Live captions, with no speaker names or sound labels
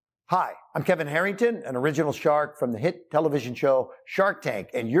Hi, I'm Kevin Harrington, an original shark from the hit television show Shark Tank,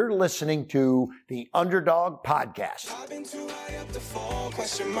 and you're listening to the Underdog Podcast. I've been too high up to fall,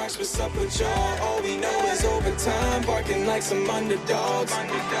 question marks, what's up with y'all? All we know is overtime, barking like some underdogs.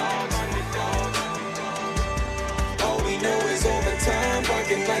 All we know is overtime,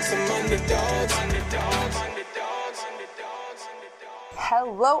 barking like some underdogs.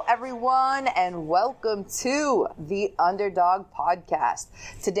 Hello, everyone, and welcome to the Underdog Podcast.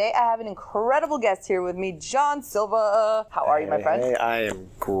 Today, I have an incredible guest here with me, John Silva. How are you, my friend? Hey, I am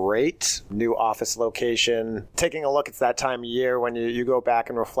great. New office location. Taking a look, it's that time of year when you go back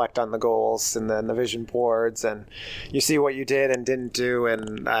and reflect on the goals and then the vision boards, and you see what you did and didn't do,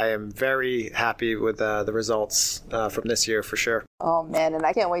 and I am very happy with the results from this year for sure. Oh, man, and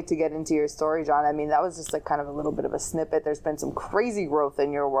I can't wait to get into your story, John. I mean, that was just like kind of a little bit of a snippet. There's been some crazy growth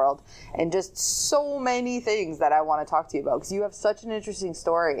in your world and just so many things that I want to talk to you about because you have such an interesting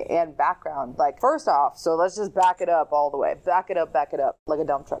story and background. Like, first off, so let's just back it up all the way. Back it up like a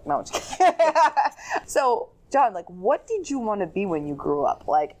dump truck. No, I'm just kidding. So, John, like, what did you want to be when you grew up?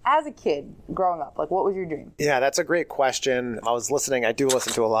 Like, as a kid growing up, like, what was your dream? Yeah, that's a great question. I do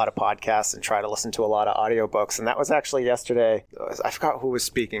listen to a lot of podcasts and try to listen to a lot of audiobooks. And that was actually yesterday. I forgot who was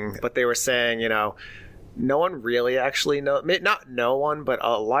speaking, but they were saying, no one really actually knows, not no one, but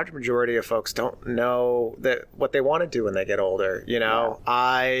a large majority of folks don't know that what they want to do when they get older. Yeah.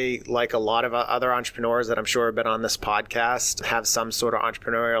 I, like a lot of other entrepreneurs that I'm sure have been on this podcast, have some sort of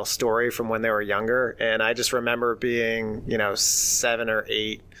entrepreneurial story from when they were younger. And I just remember being, 7 or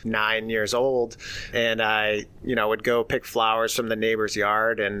 8, 9 years old, and I, would go pick flowers from the neighbor's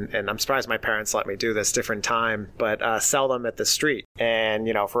yard, and I'm surprised my parents let me do this different time, but sell them at the street, and,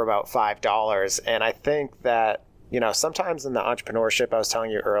 for about $5. And I think that, sometimes in the entrepreneurship, I was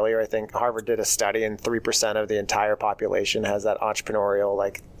telling you earlier, I think Harvard did a study and 3% of the entire population has that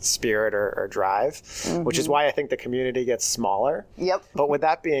entrepreneurial spirit or drive, which is why I think the community gets smaller. Yep. But with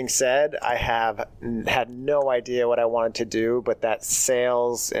that being said, I have had no idea what I wanted to do, but that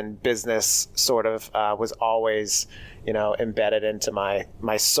sales and business sort of was always embedded into my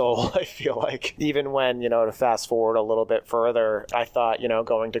soul, I feel like. Even when, to fast forward a little bit further, I thought,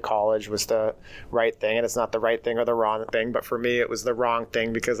 going to college was the right thing, and it's not the right thing or the wrong thing, but for me, it was the wrong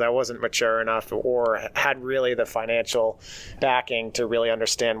thing because I wasn't mature enough or had really the financial backing to really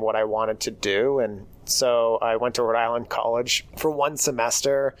understand what I wanted to do. And so I went to Rhode Island College for one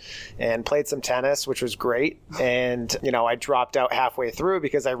semester and played some tennis, which was great. And, I dropped out halfway through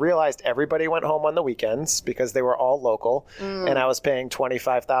because I realized everybody went home on the weekends because they were all local. And I was paying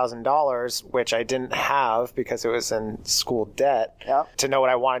 $25,000, which I didn't have because it was in school debt. Yep. To know what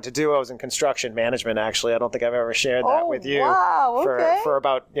I wanted to do, I was in construction management, actually. I don't think I've ever shared that with you. Wow, okay. For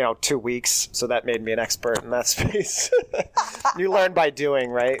about, 2 weeks. So that made me an expert in that space. You learn by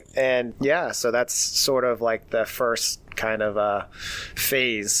doing, right? And yeah, so that's sort of like the first kind of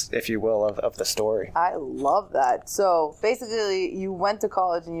phase, if you will, of the story. I love that. So basically, you went to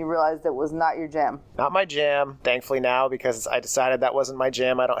college and you realized it was not your jam. Not my jam, thankfully now, because I decided that wasn't my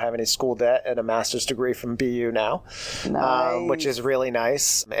jam. I don't have any school debt and a master's degree from BU now, nice. Which is really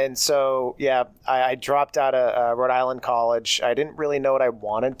nice. And so, yeah, I dropped out of Rhode Island College. I didn't really know what I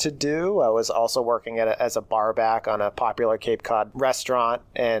wanted to do. I was also working as a bar back on a popular Cape Cod restaurant,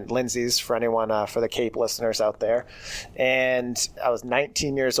 and Lindsay's for anyone, for the Cape listeners out there. And I was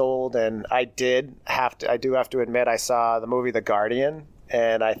 19 years old, and I do have to admit, I saw the movie The Guardian,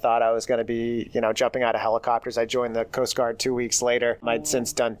 and I thought I was going to be, jumping out of helicopters. I joined the Coast Guard 2 weeks later. I'd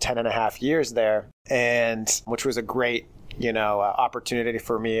since done 10 and a half years there, and which was a great opportunity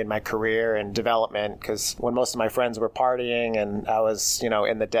for me in my career and development, because when most of my friends were partying and I was,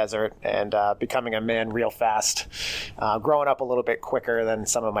 in the desert and becoming a man real fast, growing up a little bit quicker than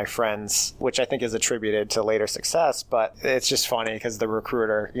some of my friends, which I think is attributed to later success. But it's just funny because the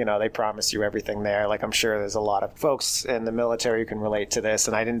recruiter, they promise you everything there. Like, I'm sure there's a lot of folks in the military who can relate to this.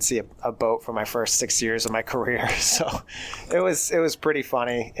 And I didn't see a boat for my first 6 years of my career. So it was pretty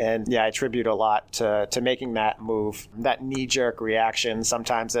funny. And yeah, I attribute a lot to making that move, that knee-jerk reaction.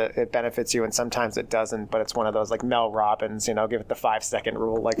 Sometimes it benefits you and sometimes it doesn't, but it's one of those like Mel Robbins, give it the 5-second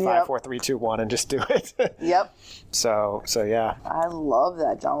rule, like 5, 4, 3, 2, 1, and just do it. Yep. So yeah. I love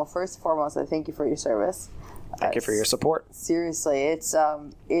that, John. Well, first and foremost, I thank you for your service. Thank you for your support. Seriously, it's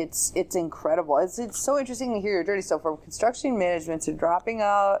incredible. It's so interesting to hear your journey. So from construction management to dropping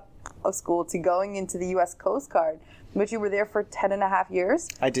out of school to going into the U.S. Coast Guard, which you were there for 10 and a half years?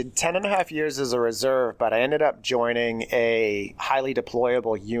 I did 10 and a half years as a reserve, but I ended up joining a highly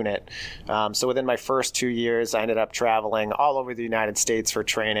deployable unit. So within my first 2 years, I ended up traveling all over the United States for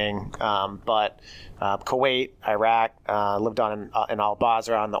training. But Kuwait, Iraq, lived in Al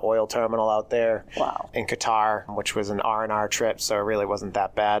Basra on the oil terminal out there. Wow. In Qatar, which was an R&R trip, so it really wasn't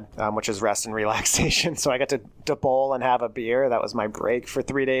that bad, which is rest and relaxation. So I got to bowl and have a beer. That was my break for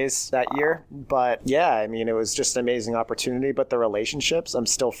 3 days that year. But yeah, I mean, it was just an amazing opportunity. But the relationships, I'm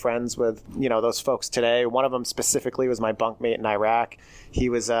still friends with, those folks today. One of them specifically was my bunkmate in Iraq. He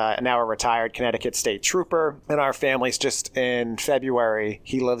was now a retired Connecticut State Trooper. And our family's just in February.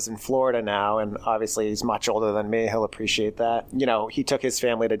 He lives in Florida now, and obviously he's much older than me. He'll appreciate that. He took his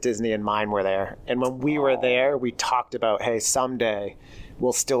family to Disney and mine were there. And when we were there, we talked about, hey, someday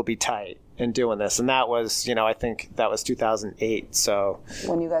we'll still be tight and doing this. And that was, I think that was 2008. So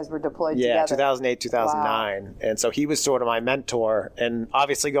when you guys were deployed together. together. 2008, 2009. Wow. And so he was sort of my mentor, and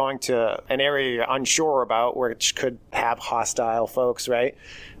obviously going to an area you're unsure about, which could have hostile folks, right?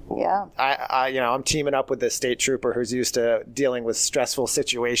 Yeah. I'm teaming up with this state trooper who's used to dealing with stressful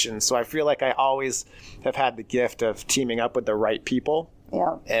situations. So I feel like I always have had the gift of teaming up with the right people.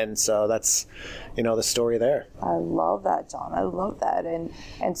 Yeah. And so that's, the story there. I love that, John. I love that.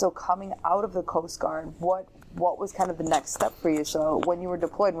 And so coming out of the Coast Guard, what was kind of the next step for you? So when you were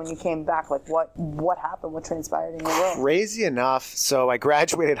deployed, when you came back, like what happened? What transpired in your world? Crazy enough. So I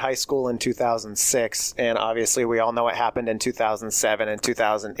graduated high school in 2006, and obviously we all know what happened in 2007 and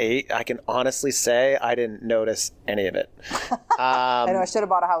 2008. I can honestly say I didn't notice any of it. I know I should have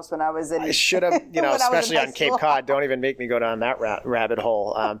bought a house when I was in. I should have, especially on Cape Cod. Don't even make me go down that rabbit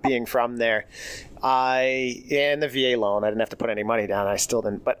hole. Being from there, in the VA loan, I didn't have to put any money down. I still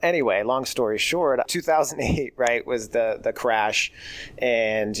didn't. But anyway, long story short, 2008, right, was the crash.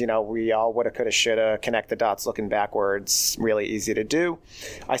 And, we all woulda, coulda, shoulda, connect the dots looking backwards. Really easy to do.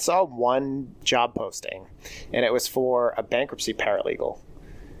 I saw one job posting, and it was for a bankruptcy paralegal.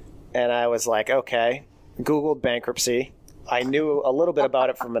 And I was like, okay, Googled bankruptcy. I knew a little bit about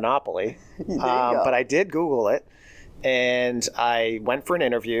it from Monopoly, but I did Google it. And I went for an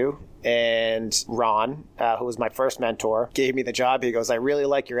interview, and Ron, who was my first mentor, gave me the job. He goes, I really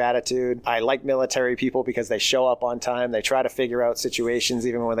like your attitude. I like military people because they show up on time. They try to figure out situations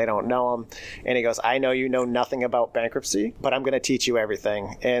even when they don't know them. And he goes, I know you know nothing about bankruptcy, but I'm going to teach you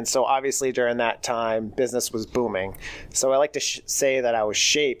everything. And so obviously during that time, business was booming. So I like to say that I was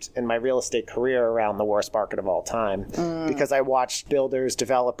shaped in my real estate career around the worst market of all time because I watched builders,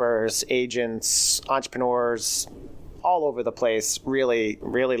 developers, agents, entrepreneurs, all over the place, really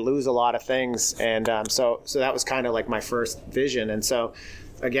lose a lot of things. And so that was kind of like my first vision. And so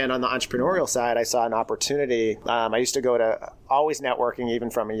again, on the entrepreneurial side, I saw an opportunity. I used to go to always networking, even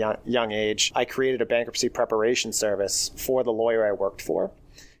from a young age. I created a bankruptcy preparation service for the lawyer I worked for.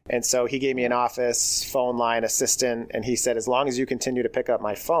 And so he gave me an office, phone line, assistant, and he said, as long as you continue to pick up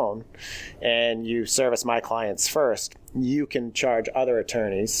my phone and you service my clients first, you can charge other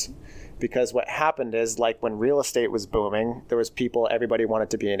attorneys. Because what happened is, like when real estate was booming, there was everybody wanted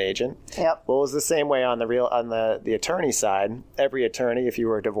to be an agent. Yep. Well, it was the same way on the attorney side. Every attorney, if you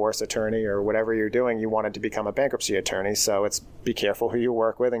were a divorce attorney or whatever you're doing, you wanted to become a bankruptcy attorney. So it's be careful who you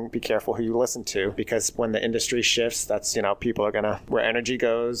work with and be careful who you listen to. Because when the industry shifts, that's, people are gonna, where energy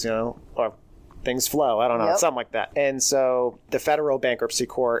goes, or things flow. I don't know, something like that. And so the federal bankruptcy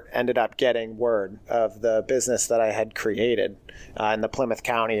court ended up getting word of the business that I had created in the Plymouth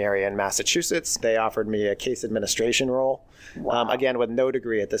County area in Massachusetts. They offered me a case administration role, again, with no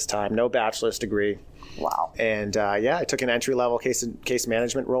degree at this time, no bachelor's degree. Wow. And I took an entry-level case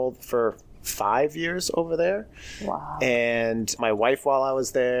management role for 5 years over there. Wow. And my wife while I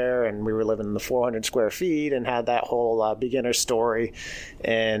was there, and we were living in the 400 square feet and had that whole beginner story.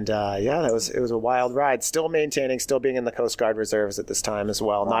 And it was a wild ride. Still being in the Coast Guard Reserves at this time as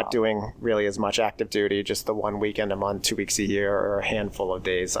well. Wow. Not doing really as much active duty, just the 1 weekend a month, 2 weeks a year, or a handful of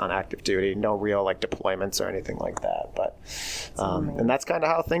days on active duty. No real deployments or anything like that. But and that's kind of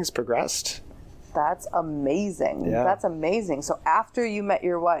how things progressed. That's amazing. Yeah. That's amazing. So after you met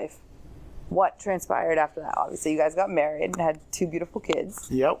your wife, what transpired after that? Obviously, you guys got married and had 2 beautiful kids.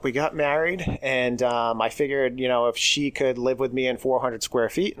 Yep, we got married, and I figured, if she could live with me in 400 square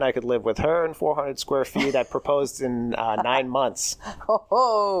feet and I could live with her in 400 square feet, I proposed in 9 months.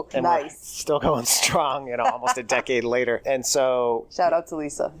 Oh, and nice. We're still going strong, almost a decade later. And so... Shout out to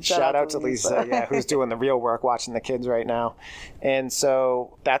Lisa. Shout out to Lisa, who's doing the real work, watching the kids right now. And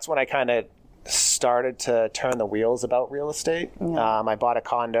so that's when I kind of started to turn the wheels about real estate. Yeah. I bought a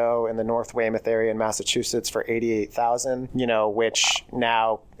condo in the North Weymouth area in Massachusetts for $88,000, which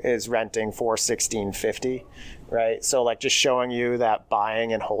now is renting for $1,650. right? So like just showing you that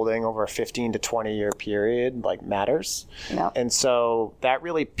buying and holding over a 15 to 20 year period like matters. Yeah. And so that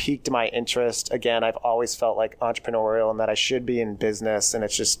really piqued my interest. Again, I've always felt like entrepreneurial and that I should be in business and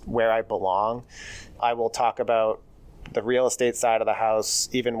it's just where I belong. I will talk about the real estate side of the house,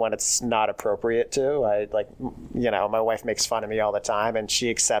 even when it's not appropriate to. I like, my wife makes fun of me all the time and she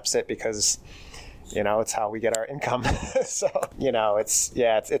accepts it because it's how we get our income. So,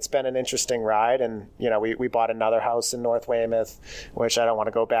 it's been an interesting ride. And, we bought another house in North Weymouth, which I don't want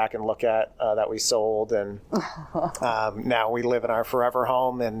to go back and look at, that we sold. And now we live in our forever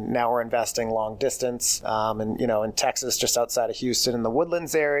home and now we're investing long distance. In Texas, just outside of Houston in the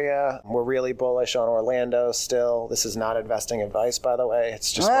Woodlands area, we're really bullish on Orlando still. This is not investing advice, by the way.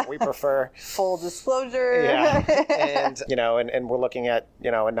 It's just what we prefer. Full disclosure. Yeah. And, and we're looking at,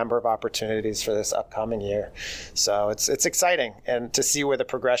 a number of opportunities for this upcoming year. So it's exciting. And to see where the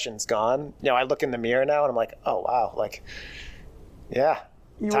progression's gone, I look in the mirror now and I'm like, oh, wow. Like, yeah,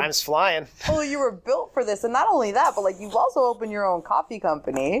 time's flying. Well, you were built for this. And not only that, but like you've also opened your own coffee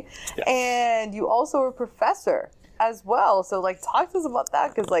company and you also are a professor as well. So like talk to us about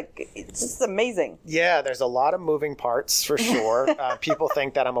that because like it's just amazing. Yeah, there's a lot of moving parts for sure. People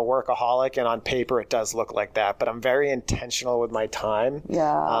think that I'm a workaholic and on paper it does look like that, but I'm very intentional with my time.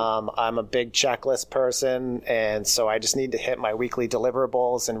 Yeah. I'm a big checklist person and so I just need to hit my weekly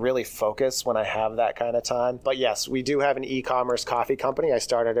deliverables and really focus when I have that kind of time. But yes, we do have an e-commerce coffee company. I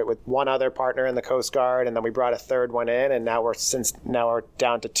started it with one other partner in the Coast Guard and then we brought a third one in and now we're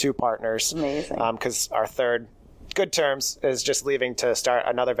down to 2 partners. Amazing. Because our third good terms is just leaving to start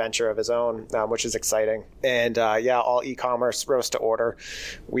another venture of his own, which is exciting. And all e-commerce, roast to order.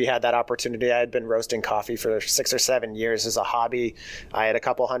 We had that opportunity. I had been roasting coffee for 6 or 7 years as a hobby. I had a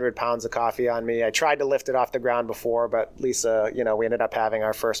couple 100 pounds of coffee on me. I tried to lift it off the ground before, but Lisa, we ended up having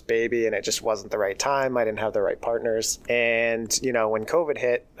our first baby and it just wasn't the right time. I didn't have the right partners. And, when COVID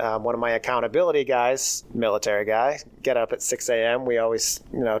hit, one of my accountability guys, military guy, get up at 6 a.m. We always,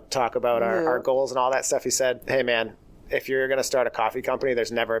 talk about our goals and all that stuff. He said, hey, man, if you're going to start a coffee company,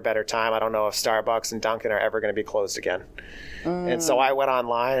 there's never a better time. I don't know if Starbucks and Dunkin' are ever going to be closed again. And so I went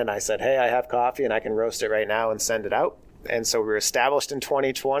online and I said, hey, I have coffee and I can roast it right now and send it out. And so we were established in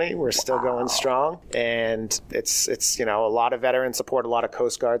 2020. We're still going strong. And it's a lot of veteran support, a lot of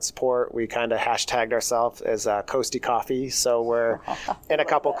Coast Guard support. We kind of hashtagged ourselves as Coasty Coffee. So we're in a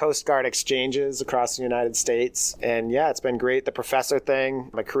couple Coast Guard exchanges across the United States. And yeah, it's been great. The professor thing,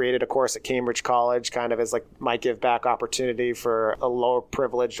 I created a course at Cambridge College kind of as like my give back opportunity for a lower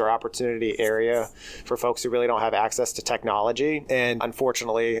privileged or opportunity area for folks who really don't have access to technology. And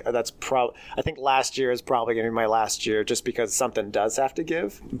unfortunately, I think last year is probably going to be my last year just because something does have to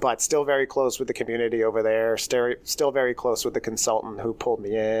give, but still very close with the community over there, still very close with the consultant who pulled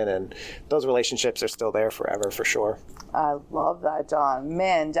me in, and those relationships are still there forever for sure. I love that, John.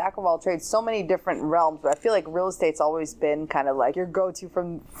 Man, jack of all trades, so many different realms, but I feel like real estate's always been kind of like your go-to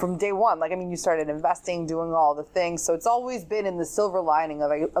from day one. Like, I mean, you started investing, doing all the things, so it's always been in the silver lining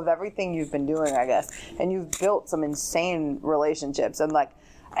of everything you've been doing, I guess, and you've built some insane relationships, and like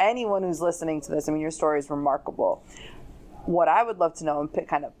anyone who's listening to this, I mean, your story is remarkable. What I would love to know and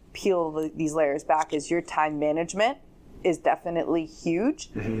kind of peel these layers back is your time management is definitely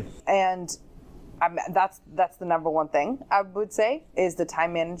huge. Mm-hmm. And that's the number one thing I would say is the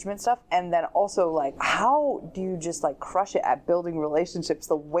time management stuff. And then also like, how do you just like crush it at building relationships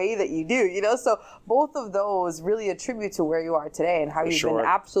the way that you do, So both of those really attribute to where you are today and how you've been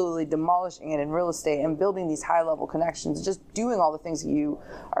absolutely demolishing it in real estate and building these high level connections, just doing all the things that you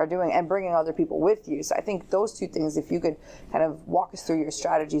are doing and bringing other people with you. So I think those two things, if you could kind of walk us through your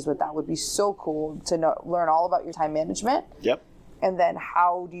strategies with that, would be so cool to learn all about your time management. Yep. And then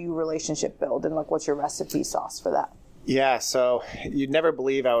how do you relationship build and like what's your recipe sauce for that? Yeah, so you'd never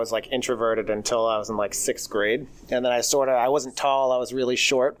believe I was like introverted until I was in like 6th grade. And then I wasn't tall, I was really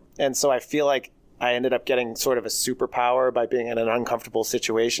short. And so I feel like I ended up getting sort of a superpower by being in an uncomfortable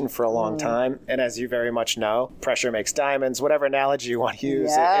situation for a long time. And as you very much know, pressure makes diamonds, whatever analogy you want to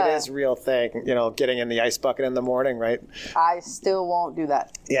use. Yeah. It is a real thing, getting in the ice bucket in the morning, right? I still won't do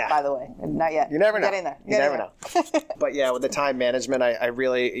that, by the way. Not yet. You never know. Get in there. You never know. But yeah, with the time management, I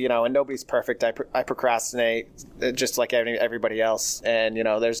really, and nobody's perfect. I procrastinate just like everybody else. And,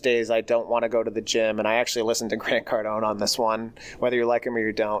 there's days I don't want to go to the gym. And I actually listened to Grant Cardone on this one, whether you like him or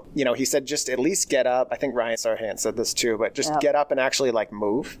you don't. He said just at least get up. I think Ryan Sarhan said this too, but just get up and actually like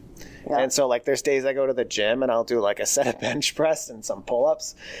move. Yeah. And so like there's days I go to the gym and I'll do like a set of bench press and some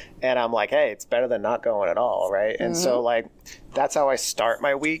pull-ups and I'm like, hey, it's better than not going at all, right? And so like that's how I start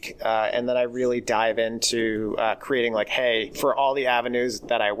my week. And then I really dive into creating like, hey, for all the avenues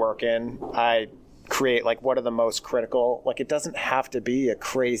that I work in, I create like what are the most critical. Like it doesn't have to be a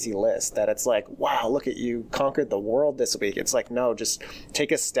crazy list that it's like, wow, look at you conquered the world this week. It's like, no, just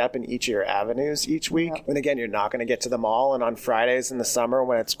take a step in each of your avenues each week. Yep. And again, you're not going to get to them all. And on Fridays in the summer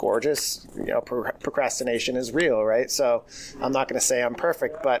when it's gorgeous, you know, procrastination is real, right? So I'm not going to say I'm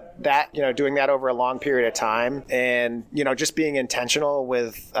perfect, but that, you know, doing that over a long period of time and, you know, just being intentional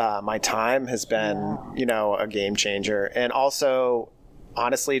with my time has been, you know, a game changer. And also,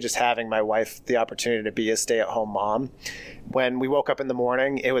 honestly, just having my wife the opportunity to be a stay-at-home mom. When we woke up in the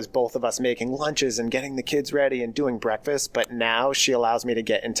morning, it was both of us making lunches and getting the kids ready and doing breakfast. But now she allows me to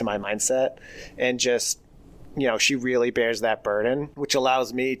get into my mindset and just, you know, she really bears that burden, which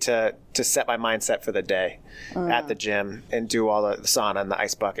allows me to set my mindset for the day at the gym and do all the sauna and the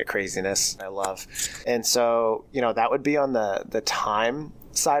ice bucket craziness I love. And so, you know, that would be on the time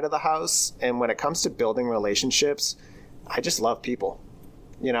side of the house. And when it comes to building relationships, I just love people.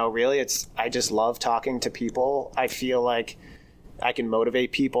 You know, really, I just love talking to people. I feel like I can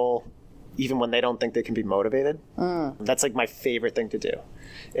motivate people even when they don't think they can be motivated. That's like my favorite thing to do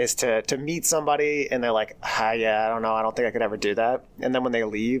is to meet somebody and they're like, yeah, I don't know. I don't think I could ever do that. And then when they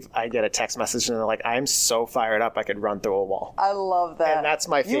leave, I get a text message and they're like, I'm so fired up. I could run through a wall. I love that. And that's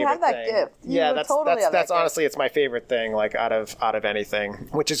my favorite thing. You have that gift. That's honestly, it's my favorite thing, like out of anything,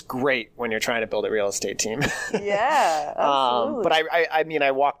 which is great when you're trying to build a real estate team. Yeah, absolutely. But I mean,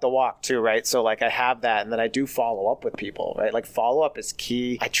 I walk the walk too, right? So like I have that and then I do follow up with people, right? Like follow up is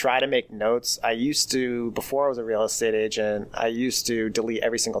key. I try to make notes. I used to, before I was a real estate agent, I used to delete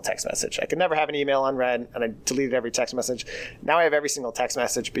every single text message. I could never have an email unread and I deleted every text message. Now I have every single text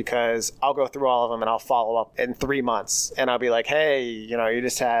message because I'll go through all of them and I'll follow up in 3 months and I'll be like, hey, you know, you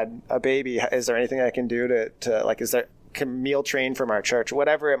just had a baby. Is there anything I can do to like, is there, can meal train from our church,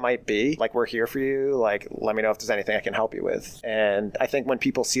 whatever it might be, like we're here for you, like let me know if there's anything I can help you with. And I think when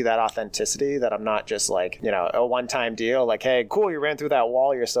people see that authenticity, that I'm not just like, you know, a one-time deal, like, hey, cool, you ran through that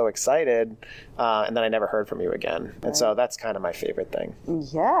wall, you're so excited, and then I never heard from you again. And so that's kind of my favorite thing.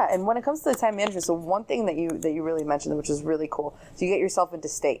 Yeah, and when it comes to the time management, so one thing that you really mentioned, which is really cool, so you get yourself into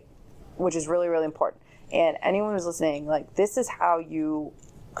state, which is really, really important. And anyone who's listening, like this is how you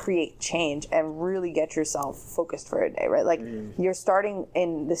create change and really get yourself focused for a day, right? Like you're starting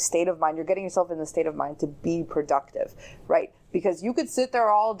in the state of mind, you're getting yourself in the state of mind to be productive, right? Because you could sit there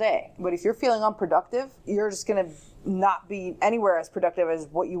all day, but if you're feeling unproductive, you're just going to not be anywhere as productive as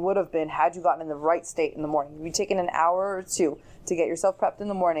what you would have been had you gotten in the right state in the morning. If you've taken an hour or two to get yourself prepped in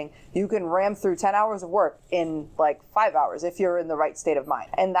the morning, you can ram through 10 hours of work in like 5 hours if you're in the right state of mind.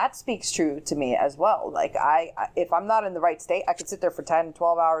 And that speaks true to me as well. Like if I'm not in the right state, I could sit there for 10,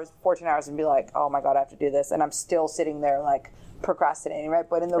 12 hours, 14 hours and be like, oh my God, I have to do this. And I'm still sitting there like procrastinating, right?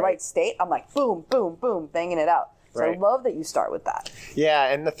 But in the right state, I'm like, boom, boom, boom, banging it out. So I love that you start with that.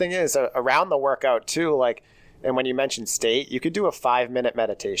 Yeah, and the thing is, around the workout too, like, and when you mentioned state, you could do a 5-minute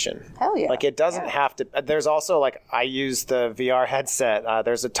meditation. Hell yeah. Like it doesn't have to, there's also like, I use the VR headset.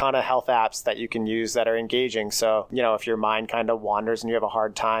 There's a ton of health apps that you can use that are engaging. So, you know, if your mind kind of wanders and you have a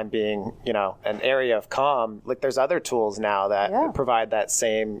hard time being, you know, an area of calm, like there's other tools now that provide that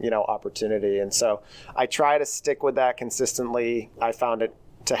same, you know, opportunity. And so I try to stick with that consistently. I found it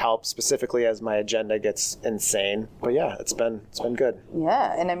to help specifically as my agenda gets insane. But yeah, it's been good.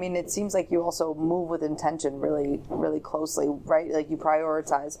 Yeah, and I mean, it seems like you also move with intention really, really closely, right? Like you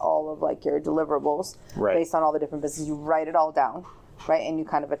prioritize all of like your deliverables based on all the different businesses. You write it all down, right? And you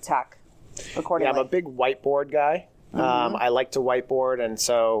kind of attack accordingly. Yeah, I'm a big whiteboard guy. I like to whiteboard, and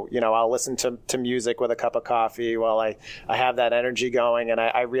so, you know, I'll listen to music with a cup of coffee while I have that energy going, and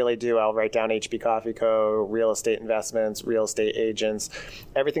I really do. I'll write down HB Coffee Co., real estate investments, real estate agents,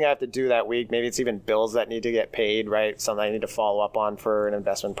 everything I have to do that week. Maybe it's even bills that need to get paid, right? Something I need to follow up on for an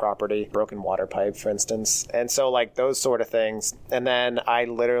investment property, broken water pipe, for instance. And so, like, those sort of things. And then I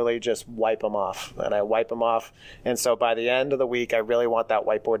literally just wipe them off, And so by the end of the week, I really want that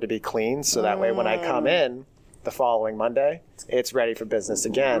whiteboard to be clean, so that way when I come in the following Monday, it's ready for business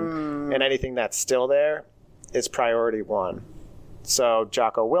again. And anything that's still there is priority one. So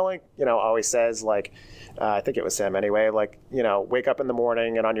Jocko Willink, you know, always says, like, I think it was him anyway, like, you know, wake up in the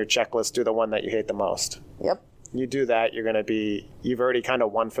morning and on your checklist, do the one that you hate the most. Yep. You do that, you've already kind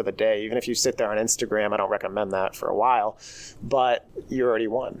of won for the day. Even if you sit there on Instagram, I don't recommend that for a while, but you already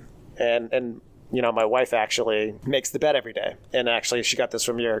won. And you know, my wife actually makes the bed every day. And actually, she got this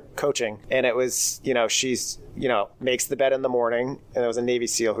from your coaching. And it was, you know, she's, you know, makes the bed in the morning. And there was a Navy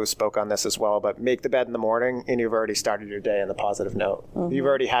SEAL who spoke on this as well. But make the bed in the morning, and you've already started your day on the positive note. You've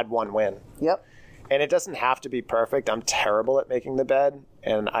already had one win. Yep. And it doesn't have to be perfect. I'm terrible at making the bed,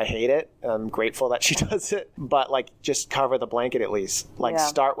 and I hate it. I'm grateful that she does it. But, like, just cover the blanket at least. Like,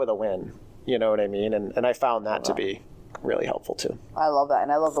 start with a win. You know what I mean? And I found that to be really helpful too. I love that.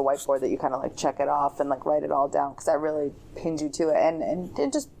 And I love the whiteboard that you kind of like check it off and like write it all down, because that really pins you to it. And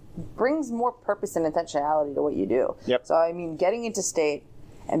it just brings more purpose and intentionality to what you do. Yep. So, I mean, getting into state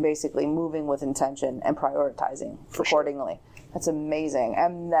and basically moving with intention and prioritizing accordingly. Sure. That's amazing.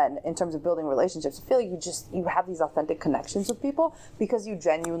 And then in terms of building relationships, I feel like you have these authentic connections with people because you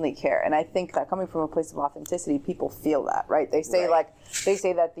genuinely care. And I think that coming from a place of authenticity, people feel that, right? They say that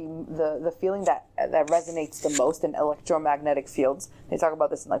the feeling that resonates the most in electromagnetic fields, they talk about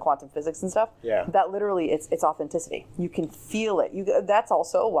this in like quantum physics and stuff. Yeah. That literally it's authenticity. You can feel it. That's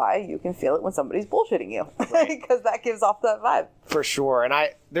also why you can feel it when somebody's bullshitting you. Right. Because that gives off that vibe. For sure. And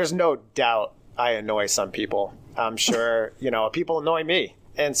there's no doubt I annoy some people. I'm sure, people annoy me.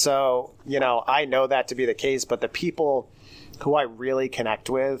 And so, I know that to be the case, but the people who I really connect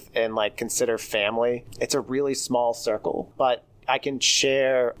with and like consider family, it's a really small circle, but I can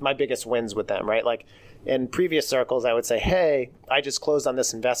share my biggest wins with them, right? Like in previous circles, I would say, hey, I just closed on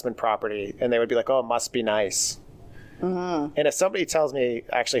this investment property. And they would be like, oh, it must be nice. Mm-hmm. And if somebody tells me,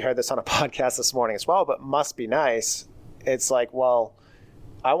 I actually heard this on a podcast this morning as well, but must be nice, it's like, well,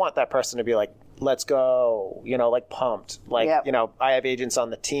 I want that person to be like, let's go, like pumped. Like, yep. I have agents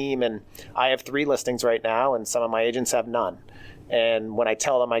on the team and I have 3 listings right now and some of my agents have none. And when I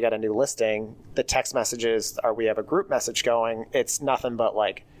tell them I got a new listing, the text messages or we have a group message going, it's nothing but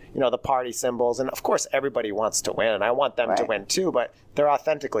like, the party symbols. And of course, everybody wants to win and I want them to win too, but they're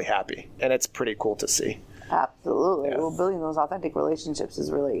authentically happy. And it's pretty cool to see. Absolutely. Yeah. Well, building those authentic relationships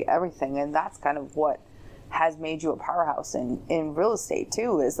is really everything. And that's kind of what has made you a powerhouse in real estate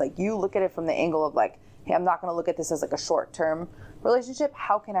too, is like you look at it from the angle of like, hey, I'm not going to look at this as like a short-term relationship.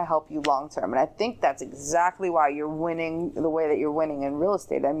 How can I help you long-term? And I think that's exactly why you're winning the way that you're winning in real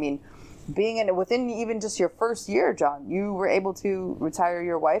estate. I mean, being in it within even just your first year, John, you were able to retire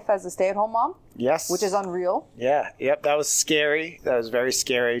your wife as a stay-at-home mom. Yes. Which is unreal. Yeah. Yep. That was scary. That was very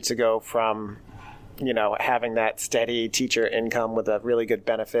scary to go from having that steady teacher income with a really good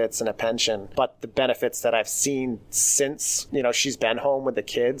benefits and a pension. But the benefits that I've seen since, she's been home with the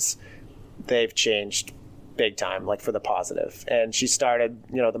kids, they've changed big time, like for the positive. And she started,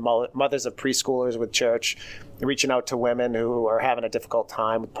 the mothers of preschoolers with church, reaching out to women who are having a difficult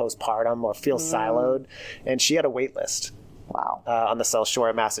time with postpartum or feel siloed. And she had a wait list. Wow. On the South Shore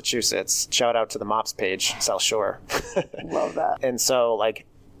of Massachusetts. Shout out to the MOPS page, South Shore. Love that. And so,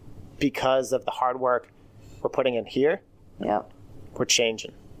 because of the hard work we're putting in here, we're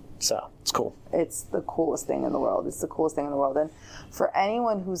changing. So it's cool. It's the coolest thing in the world. It's the coolest thing in the world. And for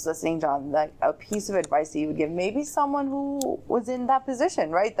anyone who's listening, John, like a piece of advice that you would give, maybe someone who was in that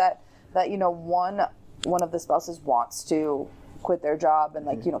position, right? That one of the spouses wants to quit their job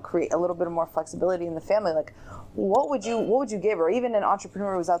and create a little bit of more flexibility in the family. Like, what would you give? Or even an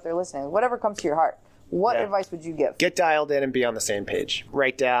entrepreneur who's out there listening, whatever comes to your heart. What advice would you give? Get dialed in and be on the same page.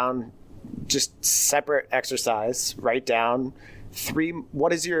 Write down just separate exercise. Write down 3.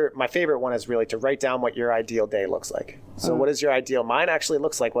 My favorite one is really to write down what your ideal day looks like. So what is your ideal? Mine actually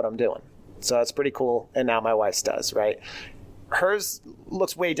looks like what I'm doing. So that's pretty cool. And now my wife's does, right? Hers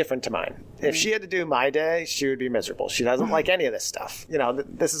looks way different to mine. If she had to do my day, she would be miserable. She doesn't like any of this stuff.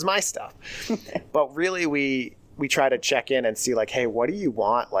 This is my stuff. But really we try to check in and see like, hey, what do you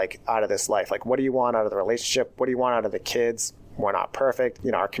want out of this life? Like, what do you want out of the relationship? What do you want out of the kids? We're not perfect.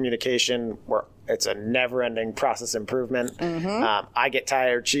 Our communication, it's a never-ending process improvement. Mm-hmm. I get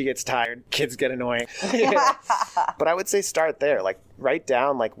tired. She gets tired. Kids get annoying. But I would say start there. Like, write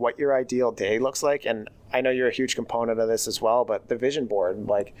down what your ideal day looks like. And I know you're a huge component of this as well, but the vision board,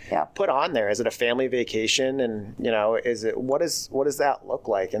 put on there. Is it a family vacation? And, what does that look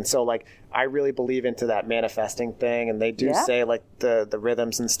like? And so I really believe into that manifesting thing. And they do say the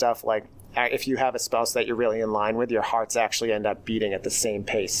rhythms and stuff, if you have a spouse that you're really in line with, your hearts actually end up beating at the same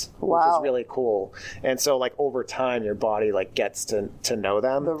pace, which is really cool. And so over time, your body gets to know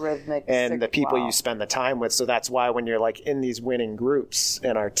them, the rhythmic and the people you spend the time with. So that's why when you're in these winning groups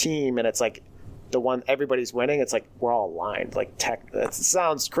in our team, and it's the one everybody's winning, it's we're all aligned. It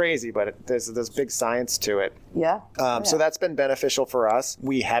sounds crazy, but there's big science to it. Yeah. So that's been beneficial for us.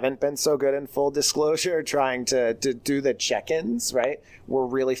 We haven't been so good in full disclosure trying to do the check-ins, right? We're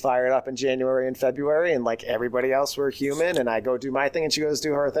really fired up in January and February, and everybody else, we're human, and I go do my thing and she goes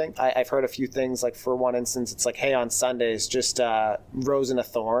do her thing. I've heard a few things, for one instance, it's hey, on Sundays, just rose and a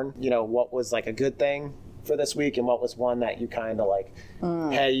thorn. What was a good thing for this week, and what was one that you kind of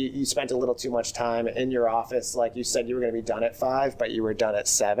Hey, you spent a little too much time in your office. Like you said, you were going to be done at 5, but you were done at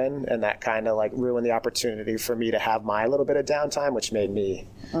 7. And that kind of like ruined the opportunity for me to have my little bit of downtime, which made me.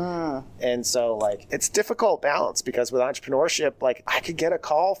 And so like, it's difficult balance because with entrepreneurship, like I could get a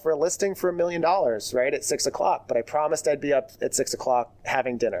call for a listing for $1 million, right? At 6 o'clock, but I promised I'd be up at 6 o'clock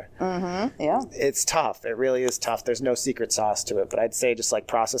having dinner. Yeah. It's tough. It really is tough. There's no secret sauce to it, but I'd say just like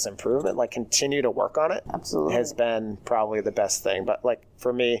process improvement, like continue to work on it. Absolutely. Has been probably the best thing. But like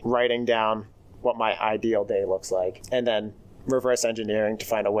for me, writing down what my ideal day looks like and then reverse engineering to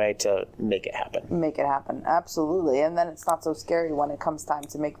find a way to make it happen. Make it happen. Absolutely. And then it's not so scary when it comes time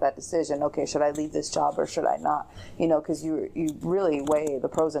to make that decision. Okay, should I leave this job or should I not? You know, because you really weigh the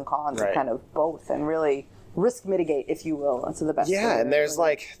pros and cons of kind of both and really risk mitigate, if you will, into the best. Yeah, and there's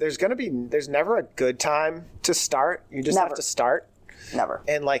never a good time to start. You just have to start. Never.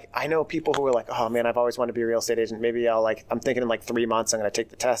 And like, I know people who are like, oh man, I've always wanted to be a real estate agent. Maybe I'm thinking in like 3 months, I'm going to take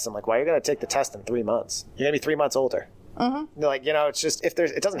the test. I'm like, why are you going to take the test in 3 months? You're going to be 3 months older. They're like, you know, it's just, it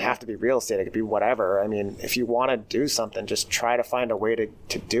doesn't have to be real estate. It could be whatever. I mean, if you want to do something, just try to find a way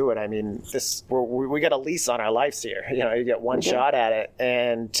to do it. I mean, we get a lease on our lives here. You know, you get one shot at it.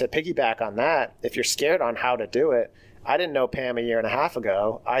 And to piggyback on that, if you're scared on how to do it, I didn't know Pam a year and a half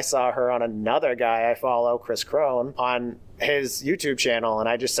ago. I saw her on another guy I follow, Chris Crone, on his YouTube channel, and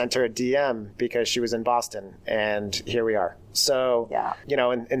I just sent her a DM because she was in Boston, and here we are. So, you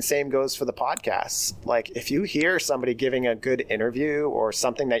know, and same goes for the podcasts. Like, if you hear somebody giving a good interview or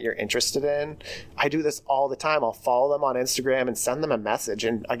something that you're interested in, I do this all the time. I'll follow them on Instagram and send them a message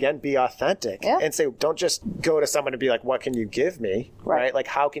and, again, be authentic and say, don't just go to someone and be like, what can you give me? Right? Like,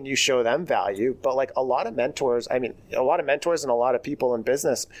 how can you show them value? But, like, a lot of mentors and a lot of people in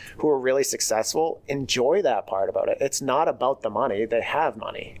business who are really successful enjoy that part about it. It's not about the money. They have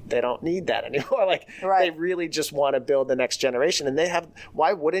money. They don't need that anymore. Like, they really just want to build the next generation, and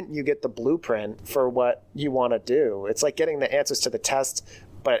why wouldn't you get the blueprint for what you want to do? It's like getting the answers to the test,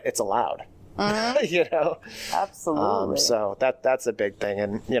 but it's allowed. You know, absolutely. So that's a big thing.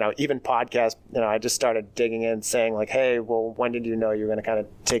 And you know, even podcasts, you know, I just started digging in, saying like, hey, well, when did you know you were going to kind of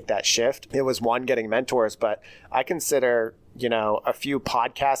take that shift? It was one, getting mentors, but I consider, you know, a few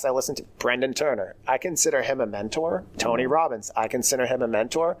podcasts I listened to. Brendan Turner, I consider him a mentor. Tony Robbins, I consider him a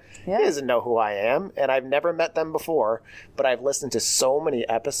mentor. He doesn't know who I am, and I've never met them before, but I've listened to so many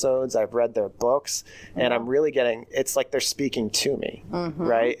episodes, I've read their books, and I'm really it's like they're speaking to me,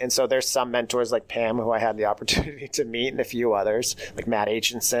 right? And so there's some mentors like Pam, who I had the opportunity to meet, and a few others, like Matt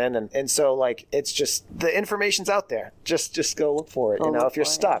Aitchison, and so like, it's just, the information's out there. Just go look for it, you know, if you're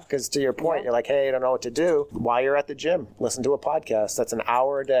stuck, because to your point, you're like, hey, I don't know what to do. While you're at the gym, listen to a podcast. That's an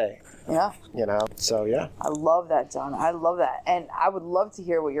hour a day. Yeah. You know, so yeah. I love that, John. I love that. And I would love to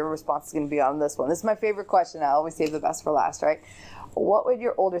hear what your response is going to be on this one. This is my favorite question. I always save the best for last, right? What would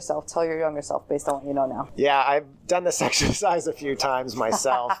your older self tell your younger self based on what you know now? Yeah, I've done this exercise a few times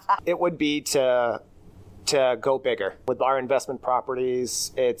myself. It would be to go bigger. With our investment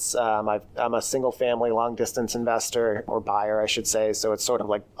properties, it's I'm a single family long distance investor, or buyer, I should say. So it's sort of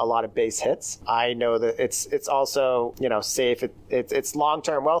like a lot of base hits. I know that it's also, you know, safe. It's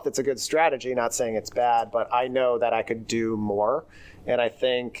long-term wealth. It's a good strategy. Not saying it's bad, but I know that I could do more. And I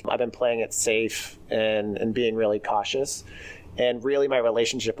think I've been playing it safe and being really cautious. And really, my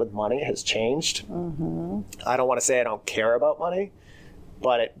relationship with money has changed. I don't want to say I don't care about money,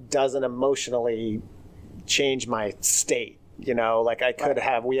 but it doesn't emotionally change my state. You know, like I could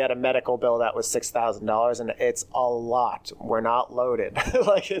have, we had a medical bill that was $6,000, and it's a lot. We're not loaded.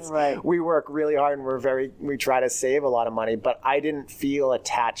 Like it's, we work really hard, and we try to save a lot of money, but I didn't feel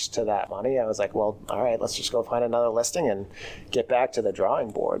attached to that money. I was like, well, all right, let's just go find another listing and get back to the drawing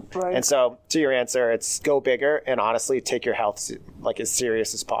board. And so to your answer, it's go bigger, and honestly take your health like as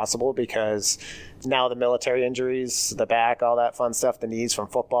serious as possible, because now the military injuries, the back, all that fun stuff, the knees from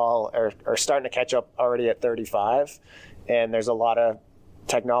football are starting to catch up already at 35. And there's a lot of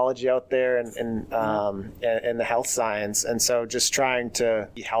technology out there and the health science. And so just trying to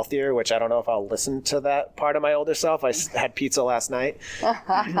be healthier, which I don't know if I'll listen to that part of my older self. I had pizza last night,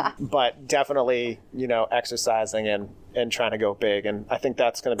 but definitely, you know, exercising and trying to go big. And I think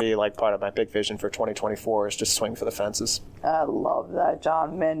that's going to be like part of my big vision for 2024 is just swing for the fences. I love that,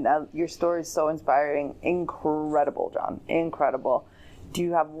 John. Man, your story is so inspiring. Incredible, John. Incredible. Do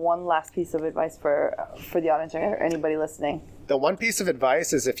you have one last piece of advice for the audience or anybody listening? The one piece of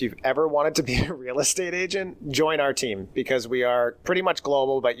advice is if you've ever wanted to be a real estate agent, join our team because we are pretty much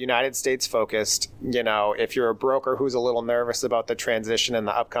global, but United States focused. You know, if you're a broker who's a little nervous about the transition and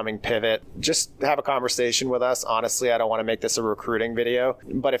the upcoming pivot, just have a conversation with us. Honestly, I don't want to make this a recruiting video,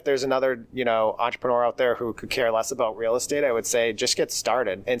 but if there's another, you know, entrepreneur out there who could care less about real estate, I would say just get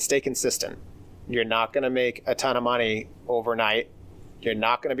started and stay consistent. You're not going to make a ton of money overnight. You're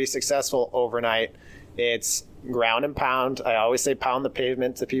not going to be successful overnight. It's ground and pound. I always say pound the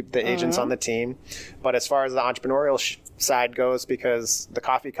pavement to the agents on the team. But as far as the entrepreneurial side goes, because the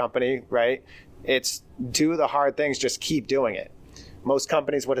coffee company, right, it's do the hard things, just keep doing it. Most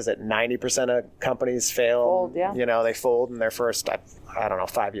companies, 90% of companies fail. Fold, yeah. You know, they fold in their first, I don't know,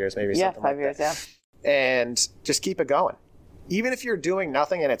 5 years, maybe something like that. Yeah, 5 years, yeah. And just keep it going. Even if you're doing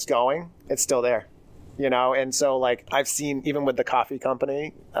nothing and it's going, it's still there. You know, and so like I've seen even with the coffee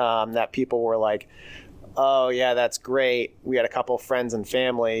company that people were like, oh yeah, that's great. We had a couple friends and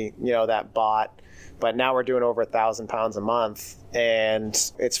family, you know, that bought, but now we're doing over £1,000 a month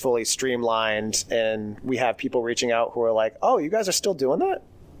and it's fully streamlined. And we have people reaching out who are like, oh, you guys are still doing that?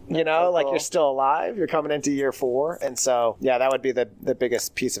 You know, so like cool. You're still alive. You're coming into year 4. And so, yeah, that would be the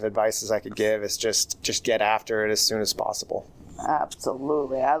biggest piece of advice I could give is just get after it as soon as possible.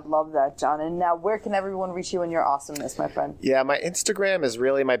 Absolutely. I love that, John. And now where can everyone reach you in your awesomeness, my friend? Yeah, my Instagram is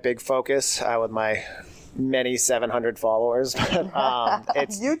really my big focus with my many 700 followers.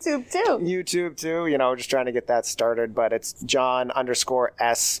 It's YouTube too, you know, just trying to get that started. But it's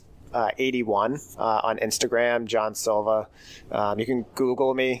John_S 81 on Instagram, John Silva. You can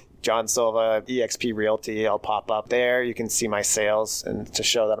Google me, John Silva, eXp Realty. I'll pop up there. You can see my sales and to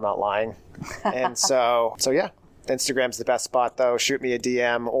show that I'm not lying. And so yeah. Instagram's the best spot, though. Shoot me a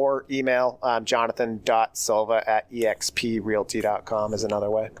DM or email. Jonathan.silva@exprealty.com is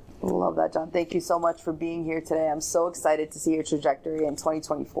another way. Love that, John. Thank you so much for being here today. I'm so excited to see your trajectory in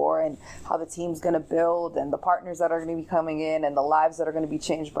 2024 and how the team's going to build and the partners that are going to be coming in and the lives that are going to be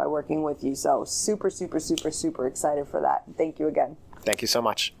changed by working with you. So super, super, super, super excited for that. Thank you again. Thank you so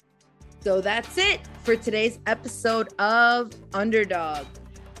much. So that's it for today's episode of Underdog.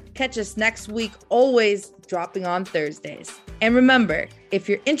 Catch us next week, always dropping on Thursdays. And remember, if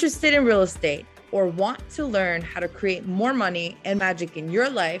you're interested in real estate or want to learn how to create more money and magic in your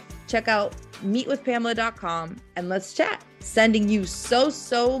life, check out meetwithpamela.com and let's chat. Sending you so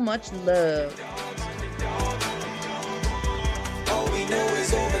much love. All we know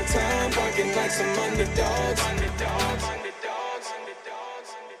is overtime, barking like some underdogs.